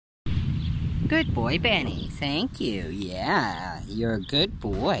Good boy, Benny. Thank you. Yeah, you're a good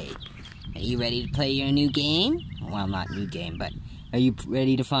boy. Are you ready to play your new game? Well, not new game, but are you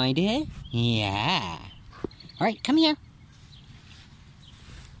ready to find it? Yeah. Alright, come here.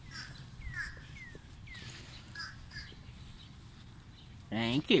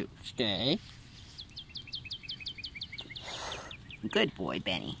 Thank you. Stay. Good boy,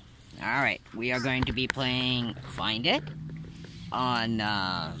 Benny. Alright, we are going to be playing Find It on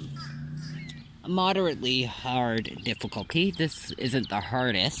a moderately hard difficulty. This isn't the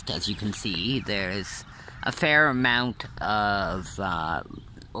hardest, as you can see. There's a fair amount of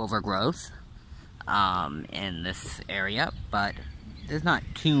overgrowth in this area, but there's not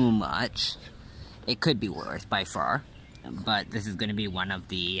too much. It could be worse by far, but this is going to be one of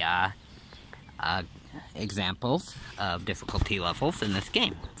the examples of difficulty levels in this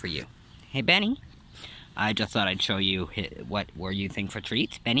game for you. Hey, Benny, I just thought I'd show you what we're using for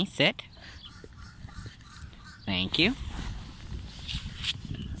treats. Benny, sit. Thank you.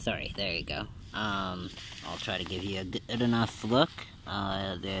 Sorry, there you go. I'll try to give you a good enough look.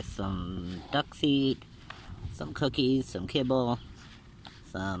 There's some duck feet, some cookies, some kibble,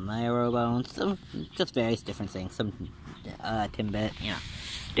 some marrow bones, some just various different things, some timbit, you know,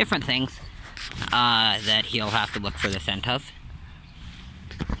 different things that he'll have to look for the scent of.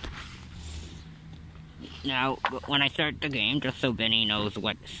 Now, when I start the game, just so Benny knows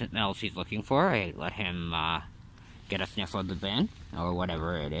what smells he's looking for, I let him get a sniff of the bin, or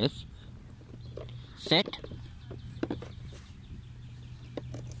whatever it is. Sit.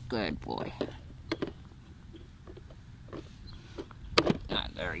 Good boy.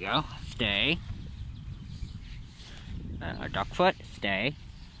 There we go. Stay. A duck foot. Stay.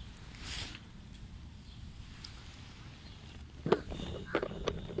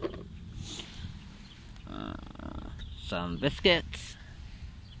 Some biscuits.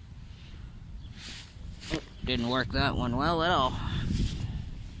 Didn't work that one well at all.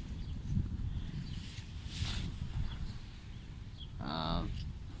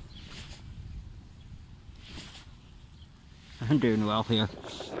 I'm doing well here.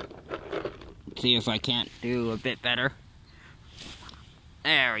 Let's see if I can't do a bit better.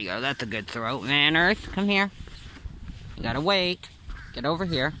 There we go, that's a good throw. Manners, come here. You gotta wait. Get over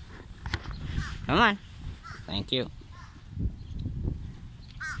here. Come on. Thank you.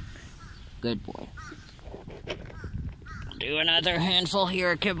 Good boy. Do another handful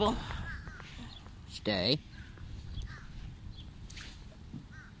here, Kibble. Stay.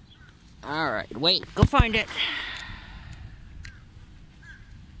 Alright, wait, go find it.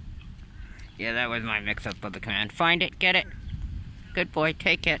 Yeah, that was my mix-up of the command. Find it, get it. Good boy,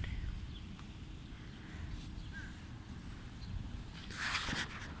 take it.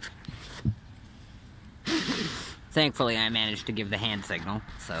 Thankfully, I managed to give the hand signal,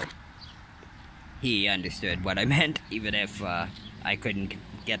 so he understood what I meant, even if I couldn't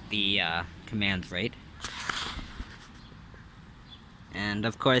get the commands right. And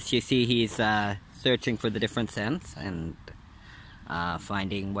of course, you see he's searching for the different scents and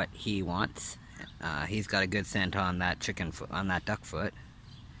finding what he wants. He's got a good scent on that on that duck foot,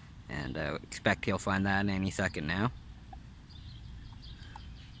 and I expect he'll find that any second now.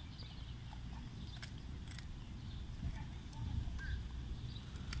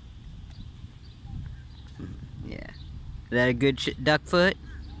 Yeah, is that a good duck foot?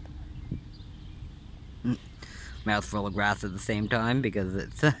 Mouthful of grass at the same time because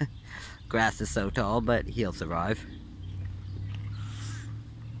it's grass is so tall, but he'll survive.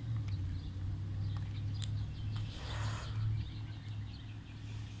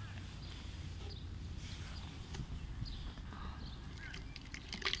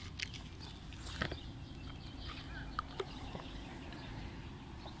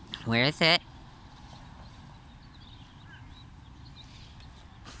 Where is it?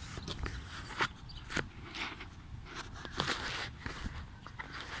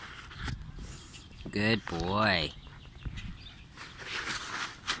 Good boy.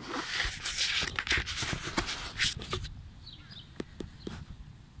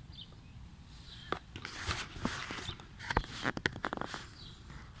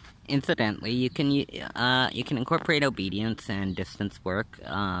 Incidentally, you can incorporate obedience and distance work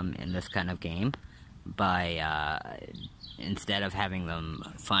in this kind of game by instead of having them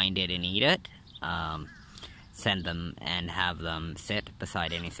find it and eat it, send them and have them sit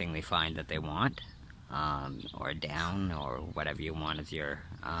beside anything they find that they want, or down, or whatever you want as your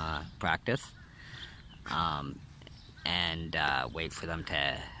practice, and wait for them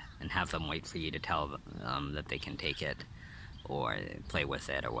to, and have them wait for you to tell them that they can take it or play with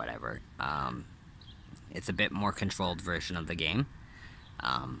it or whatever. It's a bit more controlled version of the game.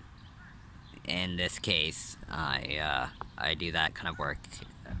 in this case, I do that kind of work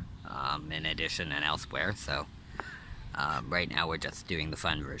in addition and elsewhere, so right now we're just doing the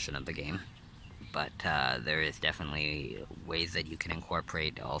fun version of the game. But there is definitely ways that you can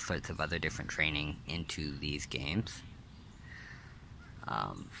incorporate all sorts of other different training into these games.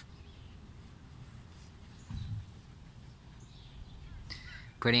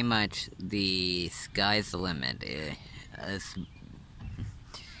 Pretty much the sky's the limit.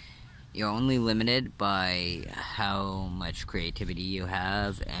 You're only limited by how much creativity you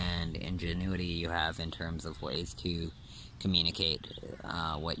have and ingenuity you have in terms of ways to communicate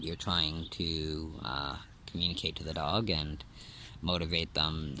what you're trying to communicate to the dog and motivate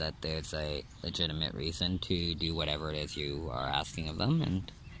them that there's a legitimate reason to do whatever it is you are asking of them.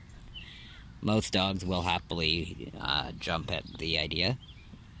 And most dogs will happily jump at the idea.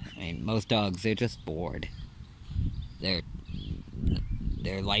 I mean, most dogs, they're just bored. Their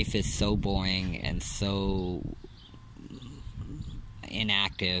life is so boring and so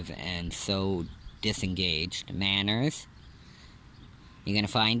inactive and so disengaged. Manners, you're gonna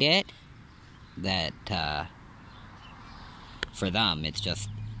find it that for them it's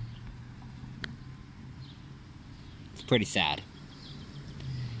pretty sad.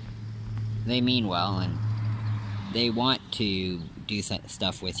 They mean well and they want to do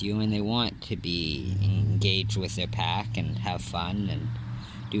stuff with you, and they want to be engaged with their pack and have fun and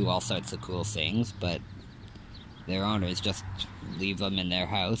do all sorts of cool things, but their owners just leave them in their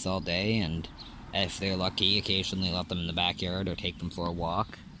house all day, and if they're lucky, occasionally let them in the backyard or take them for a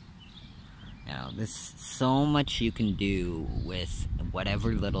walk. You know, there's so much you can do with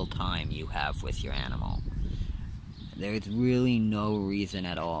whatever little time you have with your animal. There's really no reason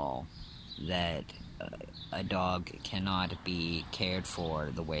at all that a dog cannot be cared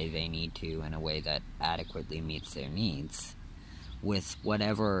for the way they need to, in a way that adequately meets their needs, with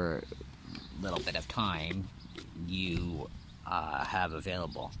whatever little bit of time you have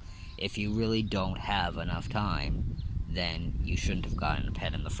available. If you really don't have enough time, then you shouldn't have gotten a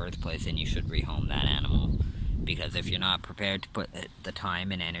pet in the first place, and you should rehome that animal. Because if you're not prepared to put the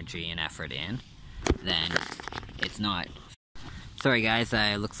time and energy and effort in, then it's not. Sorry guys,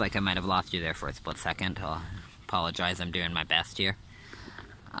 looks like I might have lost you there for a split second. I'll apologize, I'm doing my best here.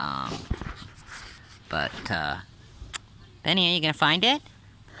 Benny, are you gonna find it?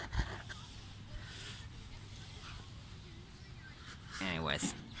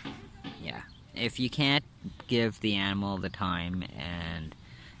 Anyways, yeah. If you can't give the animal the time and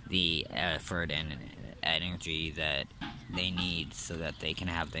the effort and energy that they need so that they can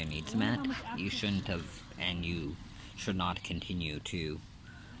have their needs met, you shouldn't have, and you should not continue to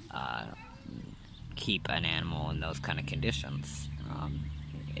keep an animal in those kind of conditions.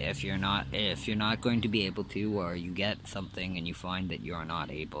 If you're not going to be able to, or you get something and you find that you're not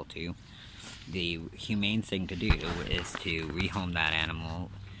able to, the humane thing to do is to rehome that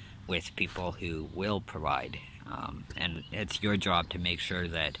animal with people who will provide. And it's your job to make sure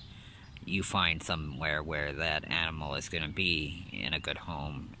that you find somewhere where that animal is going to be in a good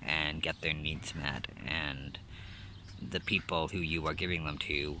home and get their needs met, and the people who you are giving them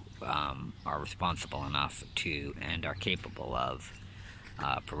to are responsible enough to and are capable of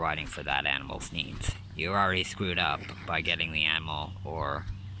providing for that animal's needs. You're already screwed up by getting the animal, or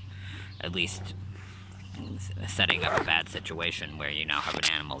at least setting up a bad situation where you now have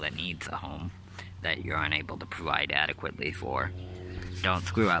an animal that needs a home that you're unable to provide adequately for. Don't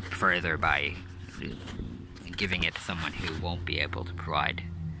screw up further by giving it to someone who won't be able to provide.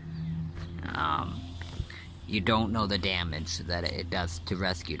 You don't know the damage that it does to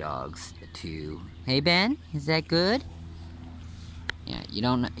rescue dogs. Hey Ben, is that good? Yeah,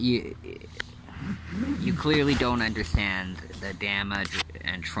 you clearly don't understand the damage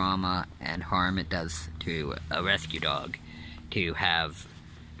and trauma and harm it does to a rescue dog to have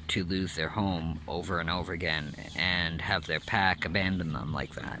to lose their home over and over again and have their pack abandon them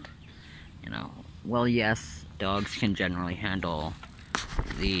like that. You know, well, yes, dogs can generally handle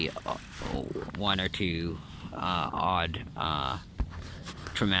the one or two odd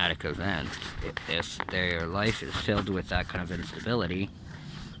traumatic events. If their life is filled with that kind of instability,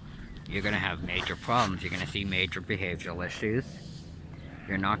 you're going to have major problems. You're going to see major behavioral issues.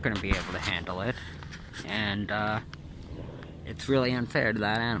 You're not going to be able to handle it, and it's really unfair to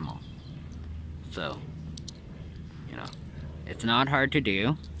that animal. So, you know, it's not hard to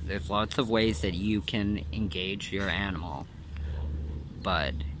do. There's lots of ways that you can engage your animal,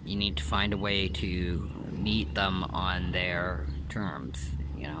 but you need to find a way to meet them on their terms.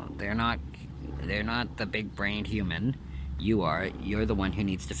 You know, they're not the big-brained human. You are. You're the one who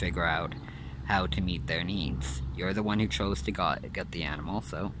needs to figure out how to meet their needs. You're the one who chose to get the animal,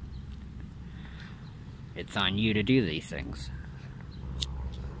 so It's on you to do these things.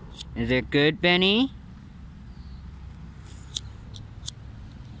 Is it good, Benny?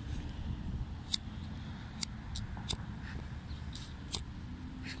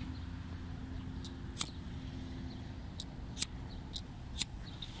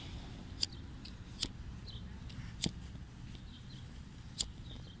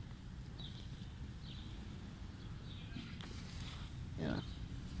 Yeah.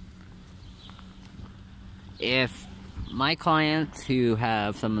 If my clients who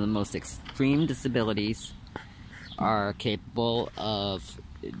have some of the most extreme disabilities are capable of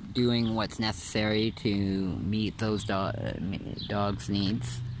doing what's necessary to meet those dogs'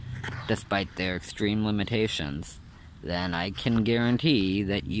 needs, despite their extreme limitations, then I can guarantee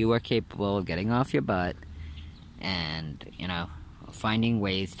that you are capable of getting off your butt and, you know, finding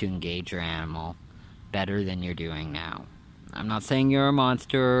ways to engage your animal better than you're doing now. I'm not saying you're a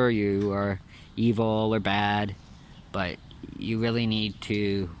monster, or you are evil or bad, but you really need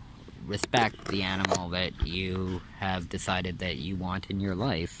to respect the animal that you have decided that you want in your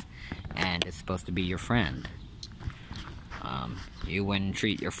life and is supposed to be your friend. You wouldn't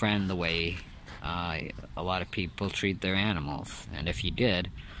treat your friend the way a lot of people treat their animals, and if you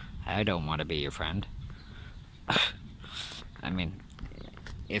did, I don't want to be your friend. I mean,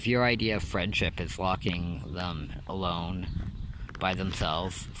 if your idea of friendship is locking them alone by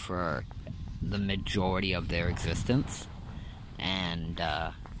themselves for the majority of their existence, and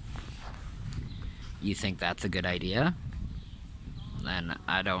you think that's a good idea, then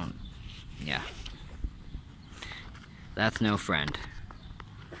I don't, yeah. That's no friend.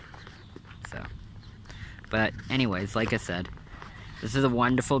 So, but anyways, like I said, this is a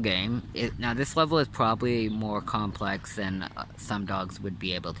wonderful game. Now this level is probably more complex than some dogs would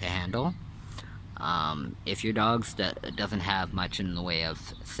be able to handle. If your dog doesn't have much in the way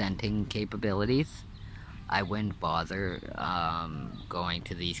of scenting capabilities, I wouldn't bother going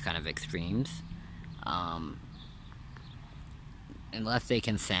to these kind of extremes. Unless they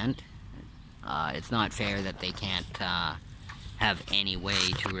can scent, it's not fair that they can't have any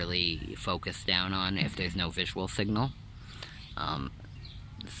way to really focus down on if there's no visual signal.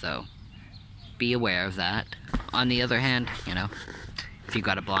 So be aware of that. On the other hand, you know, if you've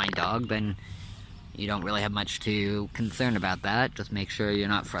got a blind dog, then you don't really have much to concern about that. Just make sure you're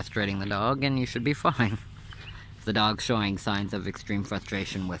not frustrating the dog and you should be fine. If the dog's showing signs of extreme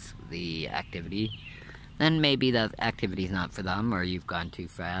frustration with the activity, then maybe the activity's not for them, or you've gone too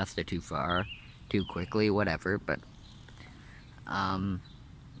fast or too far, too quickly, whatever, but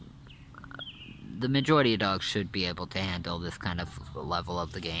the majority of dogs should be able to handle this kind of level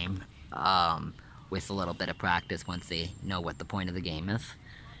of the game with a little bit of practice once they know what the point of the game is.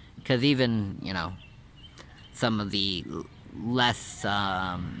 Because even, you know, some of the less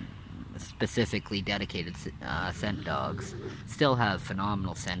specifically dedicated scent dogs still have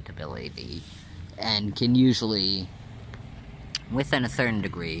phenomenal scent ability and can usually, within a certain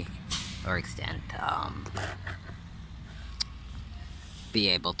degree or extent, be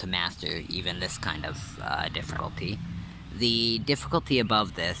able to master even this kind of difficulty. The difficulty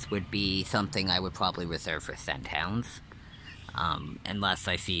above this would be something I would probably reserve for scent hounds, unless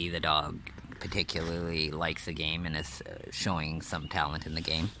I see the dog particularly likes the game and is showing some talent in the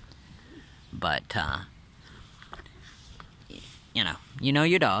game. But, you know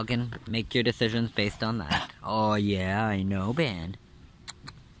your dog and make your decisions based on that. Oh yeah, I know, Ben.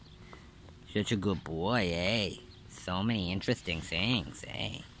 Such a good boy, eh? So many interesting things,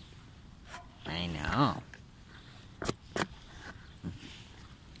 eh? I know.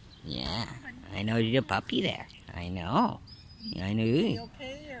 Yeah, I know you're a puppy there. I know. I know. Is he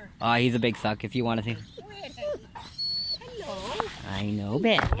okay, or? Oh, he's a big suck if you want to see. Hello. I know,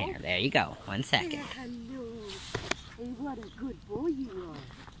 Ben. Here, there you go. 1 second. Hello. Hey, what a good boy you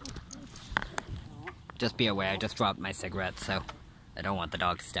are. Just be aware, I just dropped my cigarette, so I don't want the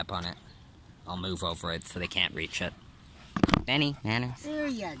dog to step on it. I'll move over it so they can't reach it. Benny, manners. There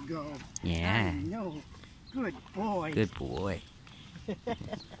you go. Yeah. I know. Good boy. Good boy.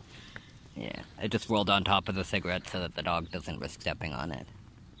 Yeah, I just rolled on top of the cigarette so that the dog doesn't risk stepping on it.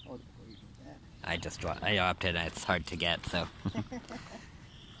 Oh, before you do that. I dropped it and it's hard to get, so.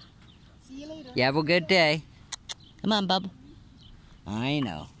 See you later. You have a good day. Come on, bub. I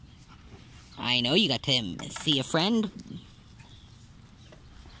know you got to see a friend.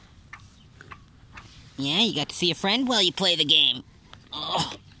 Yeah, you got to see a friend while you play the game.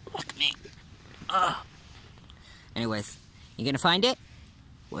 Oh, look at me. Oh. Anyways, you gonna find it?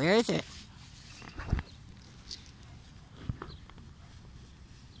 Where is it?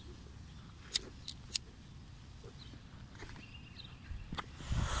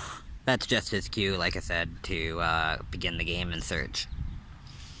 That's just his cue, like I said, to begin the game and search.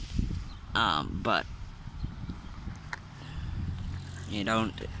 But you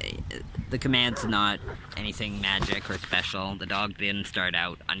don't, the command's not anything magic or special. The dog didn't start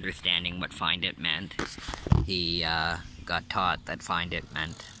out understanding what find it meant. He got taught that find it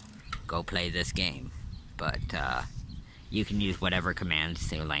meant go play this game. But you can use whatever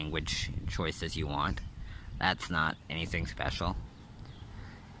commands or language choices you want. That's not anything special.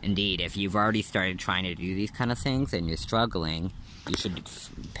 Indeed, if you've already started trying to do these kind of things and you're struggling, you should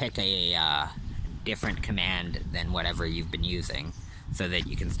pick a different command than whatever you've been using so that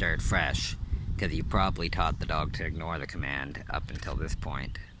you can start fresh, because you probably taught the dog to ignore the command up until this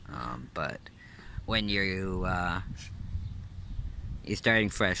point. But when you're starting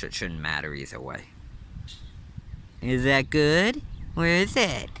fresh, it shouldn't matter either way. Is that good? Where is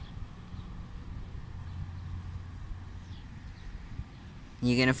it?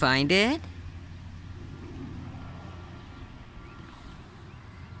 You gonna find it?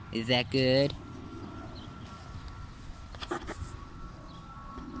 Is that good?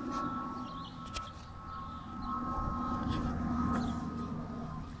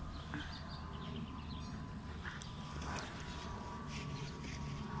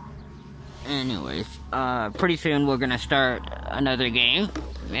 Anyways, pretty soon we're gonna start another game,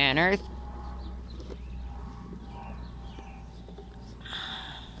 Man Earth.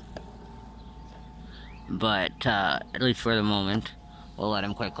 But, at least for the moment, we'll let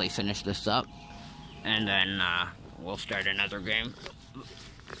him quickly finish this up, and then, we'll start another game.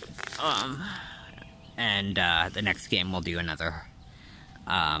 And the next game we'll do another,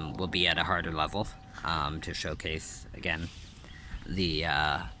 will be at a harder level, to showcase, again, the,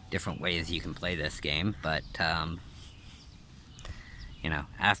 different ways you can play this game. But, you know,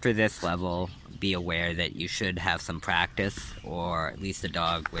 after this level, be aware that you should have some practice, or at least a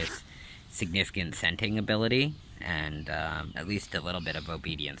dog with significant scenting ability, and at least a little bit of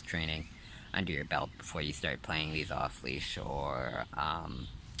obedience training under your belt before you start playing these off-leash or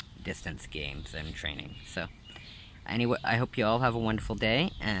distance games and training. So, anyway, I hope you all have a wonderful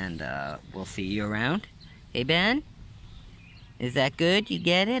day, and we'll see you around. Hey, Ben? Is that good? You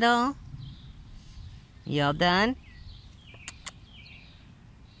get it all? You all done?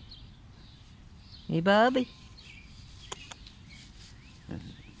 Hey, Bubby?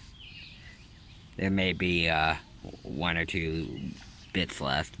 There may be one or two bits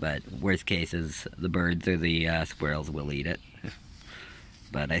left, but worst case is the birds or the squirrels will eat it.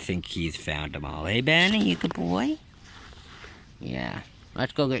 But I think he's found them all. Hey, Ben, are you a good boy? Yeah.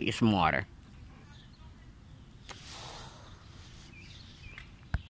 Let's go get you some water.